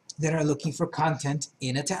that are looking for content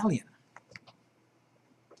in Italian.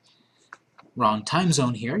 Wrong time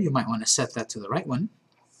zone here. You might want to set that to the right one.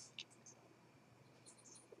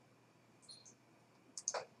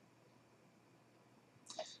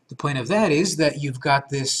 The point of that is that you've got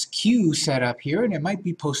this queue set up here, and it might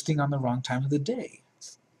be posting on the wrong time of the day.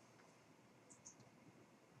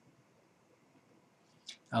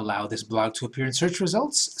 Allow this blog to appear in search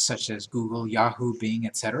results, such as Google, Yahoo, Bing,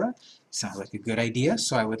 etc. Sounds like a good idea,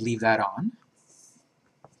 so I would leave that on.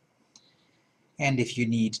 And if you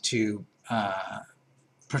need to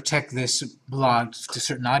protect this blog to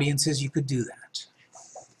certain audiences, you could do that.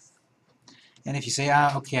 And if you say,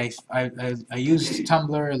 okay, I used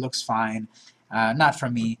Tumblr, it looks fine, not for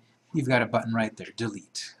me, you've got a button right there,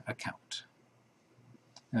 delete account.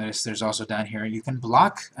 Notice there's also down here, you can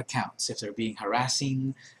block accounts. If they're being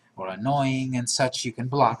harassing or annoying and such, you can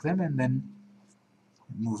block them and then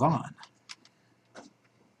move on.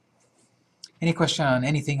 Any question on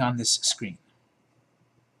anything on this screen?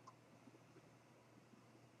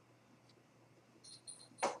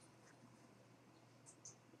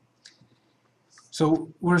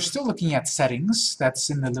 So we're still looking at settings. That's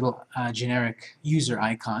in the little generic user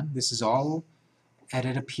icon. This is all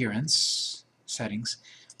edit appearance settings.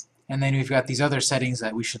 And then we've got these other settings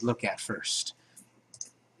that we should look at first.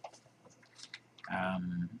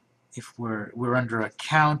 If we're under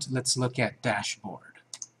account, let's look at dashboard.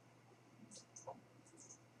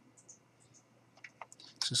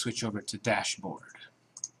 So switch over to dashboard.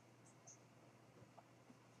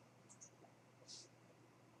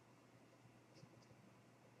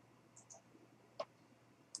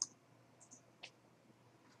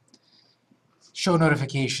 Show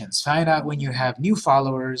notifications. Find out when you have new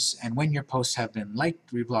followers and when your posts have been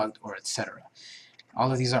liked, reblogged, or etc.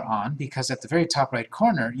 All of these are on because at the very top right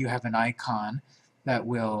corner you have an icon that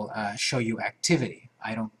will show you activity.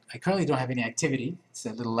 I currently don't have any activity. It's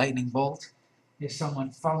that little lightning bolt. If someone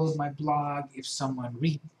followed my blog, if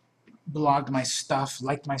someone reblogged my stuff,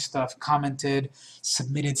 liked my stuff, commented,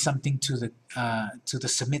 submitted something to the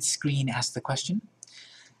submit screen, asked the question,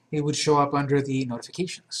 it would show up under the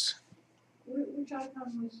notifications. Which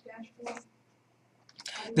icon was dashboard?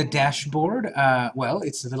 The dashboard, well,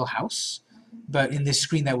 it's the little house, but in this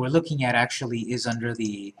screen that we're looking at actually is under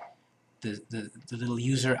the little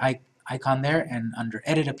user icon there and under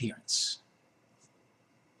edit appearance.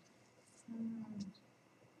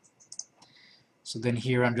 So then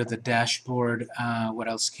here under the dashboard, what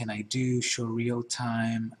else can I do? Show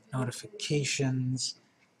real-time notifications,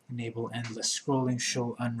 enable endless scrolling,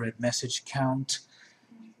 show unread message count.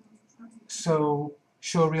 So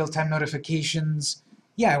show real-time notifications.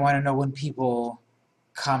 Yeah, I want to know when people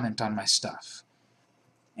comment on my stuff.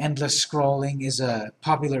 Endless scrolling is a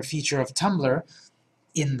popular feature of Tumblr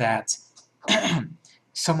in that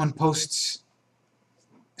someone posts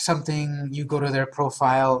something, you go to their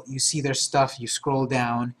profile, you see their stuff, you scroll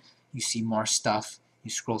down, you see more stuff, you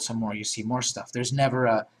scroll some more, you see more stuff. There's never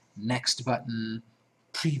a next button,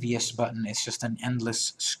 previous button, it's just an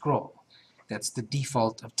endless scroll. That's the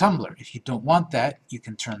default of Tumblr. If you don't want that, you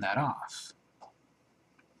can turn that off.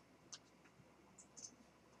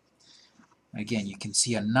 Again, you can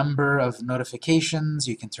see a number of notifications.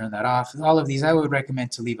 You can turn that off. All of these, I would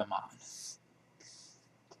recommend to leave them on.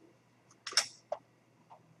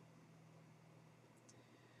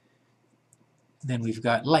 Then we've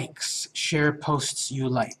got likes. Share posts you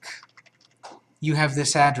like. You have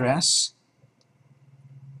this address,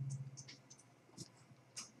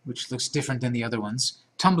 which looks different than the other ones.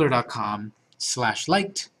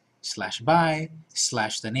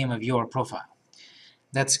 tumblr.com/liked/by/the name of your profile.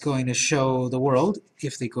 That's going to show the world,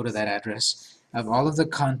 if they go to that address, of all of the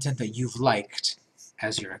content that you've liked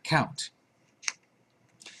as your account.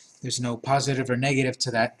 There's no positive or negative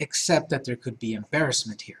to that, except that there could be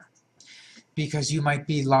embarrassment here. Because you might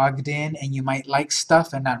be logged in and you might like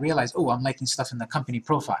stuff and not realize, oh, I'm liking stuff in the company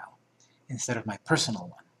profile instead of my personal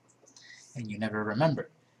one. And you never remember.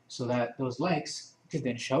 So that those likes could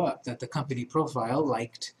then show up, that the company profile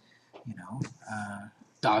liked, you know,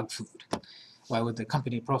 dog food. Why would the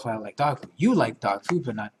company profile like dog food? You like dog food,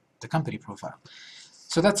 but not the company profile.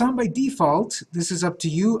 So that's on by default. This is up to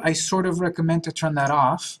you. I sort of recommend to turn that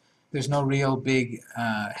off. There's no real big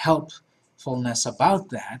helpfulness about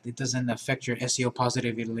that. It doesn't affect your SEO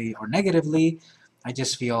positively or negatively. I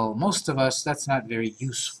just feel most of us, that's not very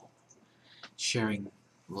useful. Sharing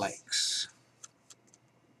likes.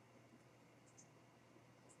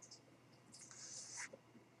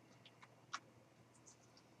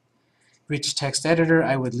 Rich text editor,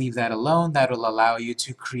 I would leave that alone. That will allow you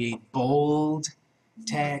to create bold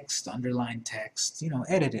text, underline text, you know,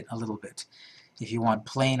 edit it a little bit. If you want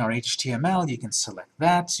plain or HTML, you can select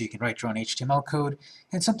that, so you can write your own HTML code,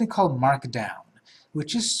 and something called Markdown,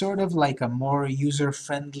 which is sort of like a more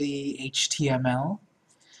user-friendly HTML.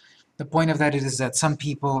 The point of that is that some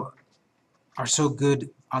people are so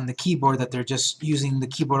good on the keyboard that they're just using the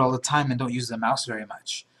keyboard all the time and don't use the mouse very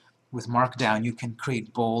much. With Markdown, you can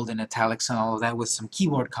create bold and italics and all of that with some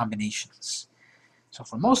keyboard combinations. So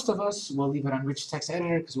for most of us, we'll leave it on Rich Text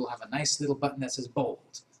Editor because we'll have a nice little button that says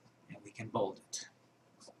bold, and we can bold it.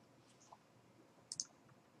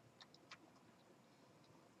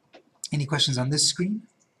 Any questions on this screen?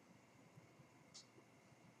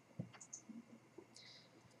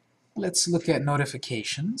 Let's look at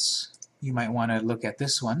notifications. You might want to look at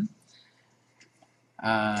this one.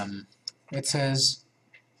 It says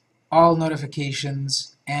all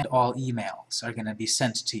notifications and all emails are going to be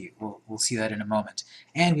sent to you. We'll see that in a moment.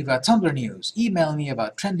 And we've got Tumblr news. Email me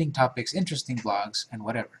about trending topics, interesting blogs, and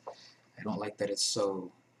whatever. I don't like that it's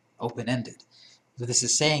so open-ended. What this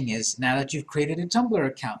is saying is, now that you've created a Tumblr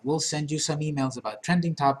account, we'll send you some emails about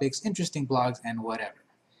trending topics, interesting blogs, and whatever.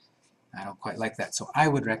 I don't quite like that, so I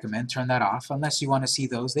would recommend turn that off unless you want to see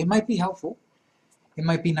those. They might be helpful. It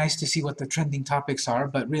might be nice to see what the trending topics are,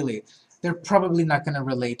 but really, they're probably not going to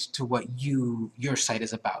relate to what your site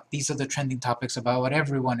is about. These are the trending topics about what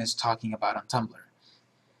everyone is talking about on Tumblr.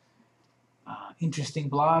 Interesting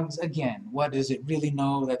blogs, again, what does it really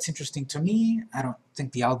know that's interesting to me? I don't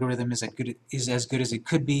think the algorithm is as good as it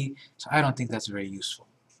could be, so I don't think that's very useful.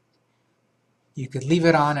 You could leave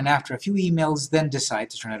it on and after a few emails then decide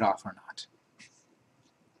to turn it off or not.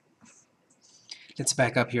 Let's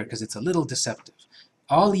back up here because it's a little deceptive.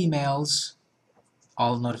 All emails,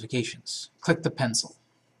 all notifications. Click the pencil.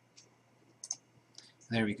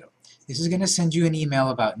 There we go. This is going to send you an email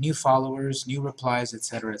about new followers, new replies,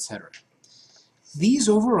 etc., etc. These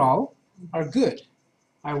overall are good.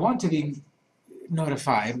 I want to be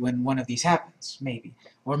notified when one of these happens, maybe.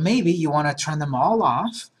 Or maybe you want to turn them all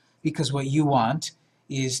off because what you want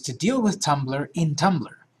is to deal with Tumblr in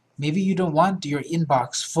Tumblr. Maybe you don't want your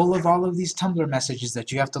inbox full of all of these Tumblr messages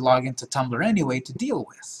that you have to log into Tumblr anyway to deal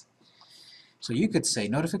with. So you could say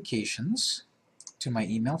notifications to my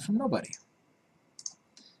email from nobody.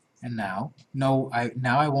 And now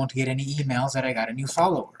I won't get any emails that I got a new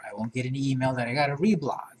follower. I won't get any email that I got a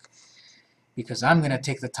reblog. Because I'm going to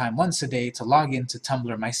take the time once a day to log into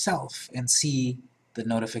Tumblr myself and see the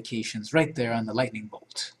notifications right there on the lightning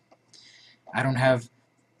bolt. I don't have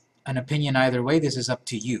an opinion either way. This is up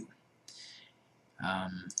to you.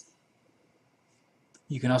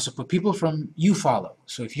 You can also put people from you follow.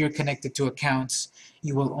 So if you're connected to accounts,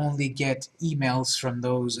 you will only get emails from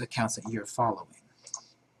those accounts that you're following.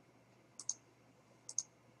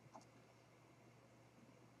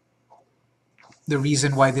 The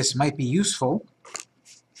reason why this might be useful,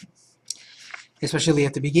 especially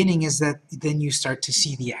at the beginning, is that then you start to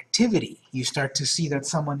see the activity. You start to see that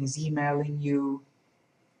someone is emailing you,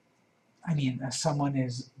 someone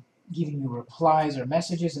is giving you replies or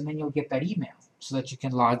messages, and then you'll get that email so that you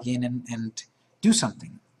can log in and do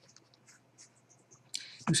something.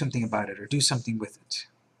 Do something about it or do something with it.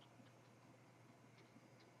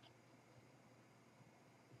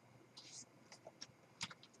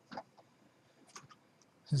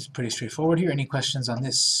 This is pretty straightforward here. Any questions on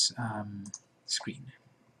this screen?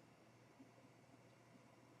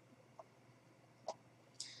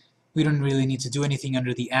 We don't really need to do anything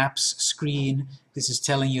under the apps screen. This is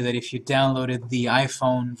telling you that if you downloaded the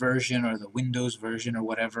iPhone version or the Windows version or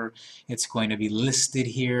whatever, it's going to be listed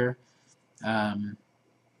here.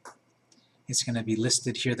 It's going to be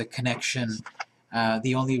listed here, the connection.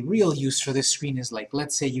 The only real use for this screen is, like,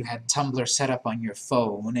 let's say you had Tumblr set up on your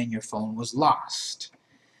phone and your phone was lost.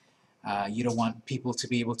 You don't want people to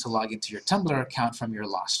be able to log into your Tumblr account from your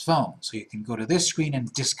lost phone. So you can go to this screen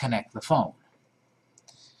and disconnect the phone.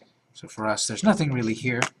 So for us, there's nothing really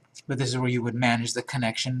here, but this is where you would manage the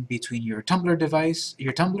connection between your Tumblr device,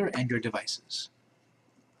 your Tumblr, and your devices.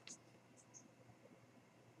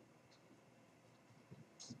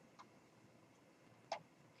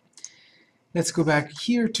 Let's go back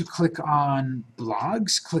here to click on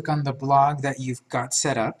blogs. Click on the blog that you've got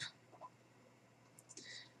set up.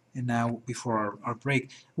 And now, before our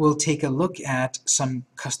break, we'll take a look at some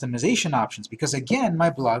customization options, because again, my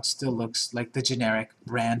blog still looks like the generic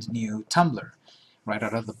brand new Tumblr, right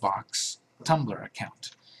out of the box Tumblr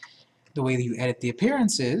account. The way that you edit the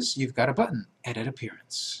appearance is, you've got a button, Edit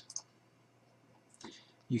Appearance.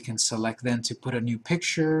 You can select then to put a new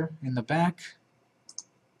picture in the back.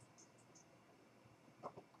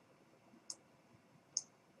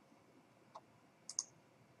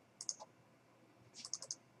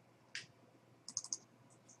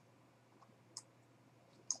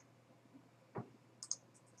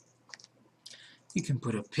 You can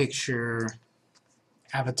put a picture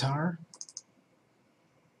avatar.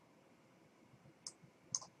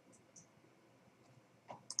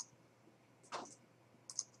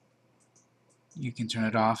 You can turn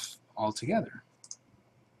it off altogether.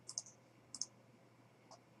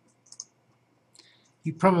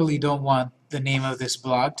 You probably don't want the name of this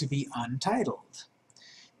blog to be untitled.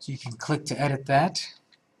 So you can click to edit that,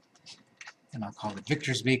 and I'll call it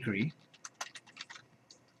Victor's Bakery.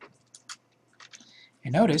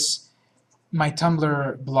 And notice my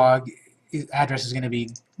Tumblr blog address is going to be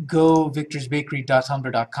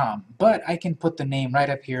govictorsbakery.tumblr.com, but I can put the name right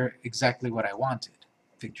up here, exactly what I wanted,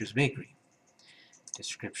 Victor's Bakery.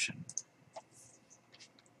 Description.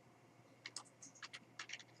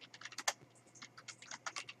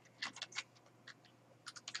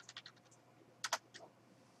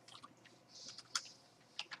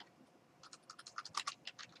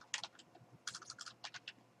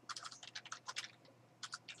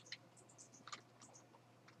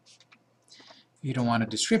 If you don't want a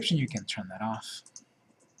description, you can turn that off.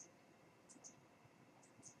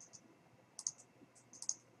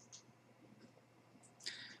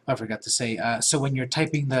 I forgot to say, so when you're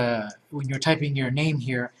typing your name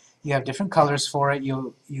here, you have different colors for it.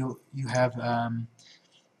 You have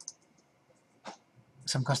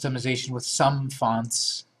some customization with some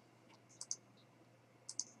fonts.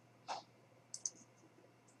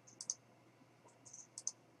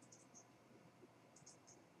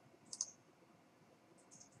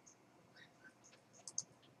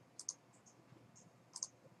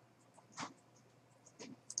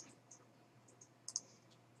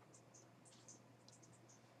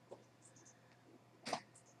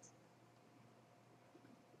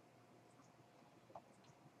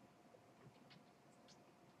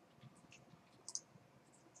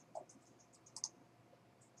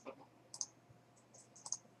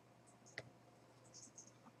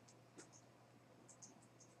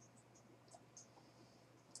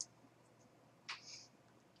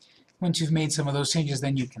 Once you've made some of those changes,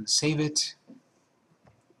 then you can save it.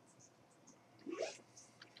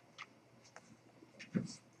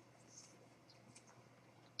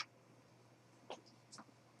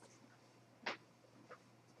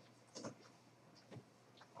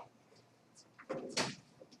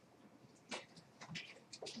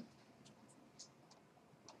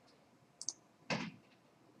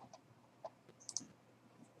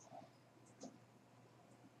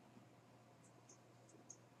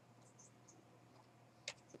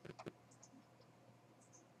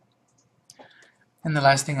 And the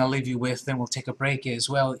last thing I'll leave you with, then we'll take a break, is,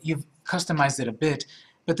 well, you've customized it a bit,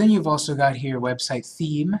 but then you've also got here website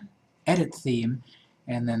theme, edit theme,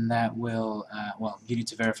 and then that will, well, you need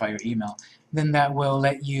to verify your email. Then that will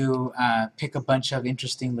let you pick a bunch of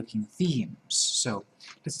interesting looking themes. So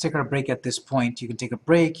let's take our break at this point. You can take a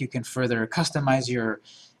break, you can further customize your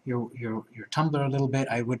Tumblr a little bit.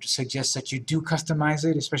 I would suggest that you do customize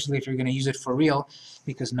it, especially if you're going to use it for real,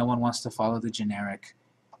 because no one wants to follow the generic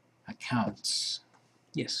accounts.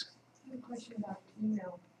 Yes? I have a question about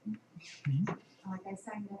email. Mhm. Like I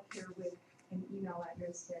signed up here with an email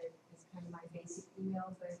address that is kind of my basic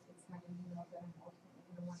email, but it's not an email that I'm ultimately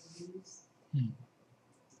going I wanna use. Hmm.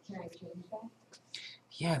 Can I change that?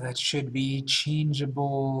 Yeah, that should be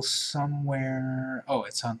changeable somewhere. Oh,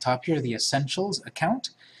 it's on top here, the Essentials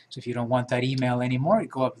account. So if you don't want that email anymore, you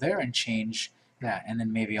go up there and change that. And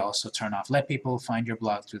then maybe also turn off, let people find your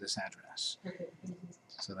blog through this address. Okay, thank you.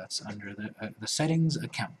 So that's under the settings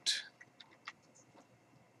account.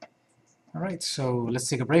 All right, so let's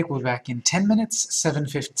take a break. We'll be back in 10 minutes,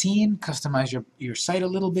 7:15. Customize your site a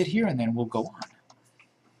little bit here, and then we'll go on.